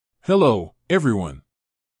Hello, everyone.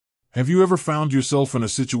 Have you ever found yourself in a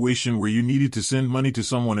situation where you needed to send money to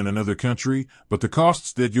someone in another country, but the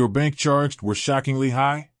costs that your bank charged were shockingly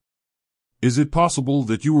high? Is it possible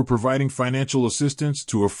that you were providing financial assistance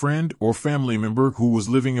to a friend or family member who was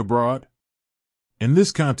living abroad? In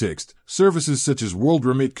this context, services such as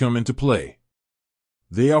worldremit come into play.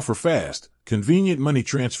 They offer fast, convenient money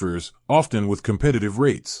transfers, often with competitive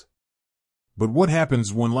rates. But what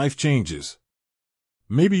happens when life changes?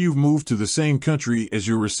 Maybe you've moved to the same country as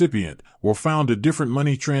your recipient or found a different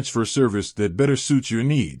money transfer service that better suits your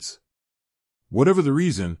needs. Whatever the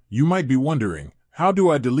reason, you might be wondering, how do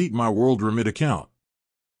I delete my worldremit account?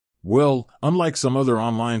 Well, unlike some other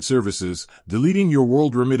online services, deleting your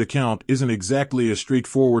worldremit account isn't exactly a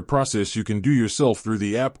straightforward process you can do yourself through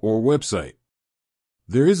the app or website.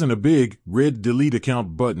 There isn't a big, red delete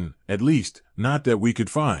account button, at least, not that we could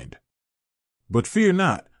find. But fear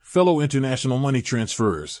not, fellow international money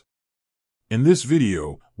transferers. In this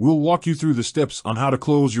video, we'll walk you through the steps on how to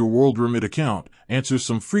close your worldremit account, answer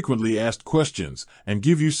some frequently asked questions, and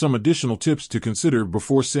give you some additional tips to consider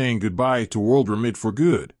before saying goodbye to worldremit for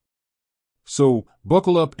good. So,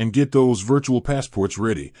 buckle up and get those virtual passports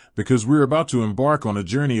ready, because we're about to embark on a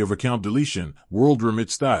journey of account deletion, worldremit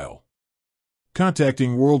style.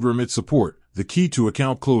 Contacting worldremit support, the key to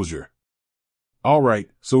account closure. Alright,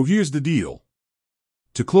 so here's the deal.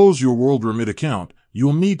 To close your worldremit account,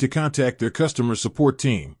 you'll need to contact their customer support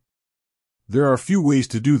team. There are a few ways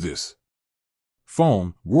to do this.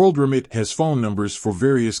 Phone. Worldremit has phone numbers for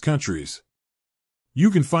various countries. You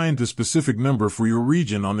can find the specific number for your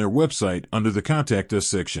region on their website under the Contact Us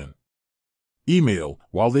section. Email.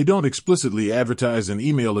 While they don't explicitly advertise an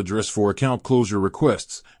email address for account closure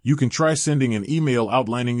requests, you can try sending an email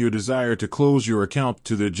outlining your desire to close your account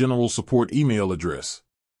to their general support email address.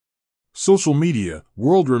 Social media.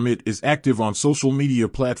 Worldremit is active on social media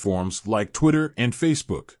platforms like Twitter and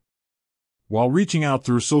Facebook. While reaching out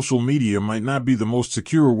through social media might not be the most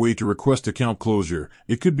secure way to request account closure,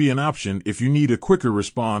 it could be an option if you need a quicker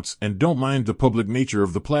response and don't mind the public nature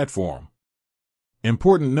of the platform.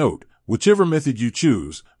 Important note, whichever method you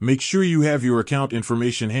choose, make sure you have your account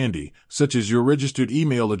information handy, such as your registered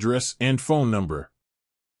email address and phone number.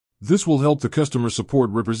 This will help the customer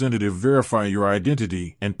support representative verify your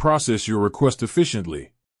identity and process your request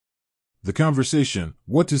efficiently. The conversation,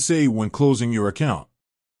 what to say when closing your account.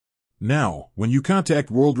 Now, when you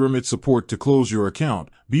contact worldremit support to close your account,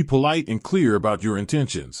 be polite and clear about your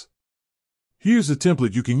intentions. Here's a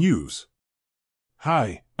template you can use.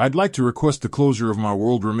 Hi, I'd like to request the closure of my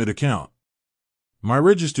worldremit account. My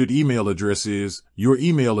registered email address is your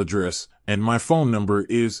email address, and my phone number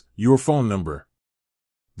is your phone number.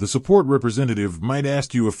 The support representative might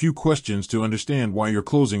ask you a few questions to understand why you're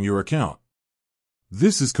closing your account.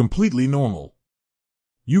 This is completely normal.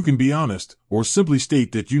 You can be honest, or simply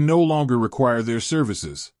state that you no longer require their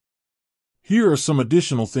services. Here are some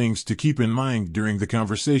additional things to keep in mind during the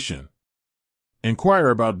conversation. Inquire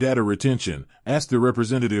about data retention. Ask the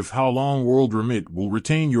representative how long worldremit will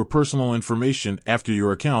retain your personal information after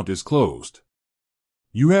your account is closed.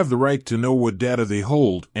 You have the right to know what data they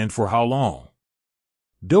hold and for how long.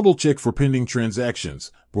 Double-check for pending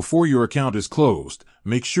transactions. Before your account is closed,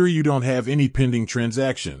 make sure you don't have any pending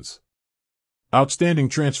transactions. Outstanding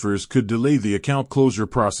transfers could delay the account closure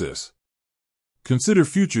process. Consider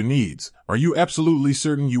future needs. Are you absolutely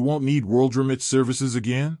certain you won't need worldremit services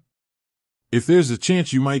again? If there's a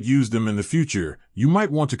chance you might use them in the future, you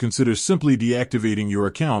might want to consider simply deactivating your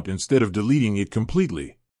account instead of deleting it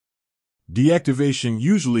completely. Deactivation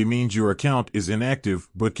usually means your account is inactive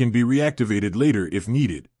but can be reactivated later if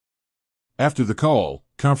needed. After the call,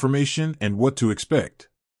 confirmation and what to expect.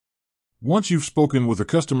 Once you've spoken with a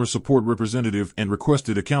customer support representative and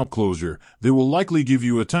requested account closure, they will likely give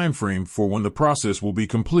you a time frame for when the process will be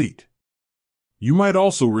complete. You might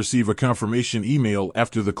also receive a confirmation email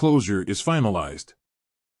after the closure is finalized.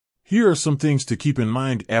 Here are some things to keep in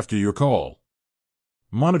mind after your call.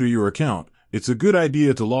 Monitor your account. It's a good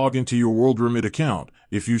idea to log into your worldremit account,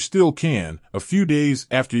 if you still can, a few days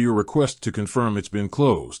after your request to confirm it's been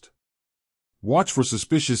closed. Watch for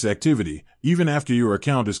suspicious activity. Even after your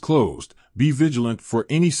account is closed, be vigilant for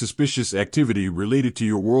any suspicious activity related to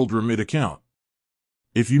your worldremit account.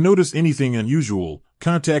 If you notice anything unusual,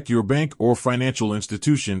 contact your bank or financial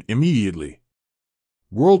institution immediately.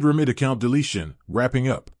 Worldremit account deletion, wrapping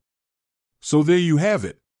up. So there you have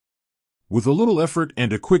it. With a little effort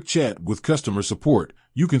and a quick chat with customer support,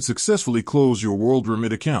 you can successfully close your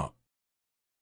worldremit account.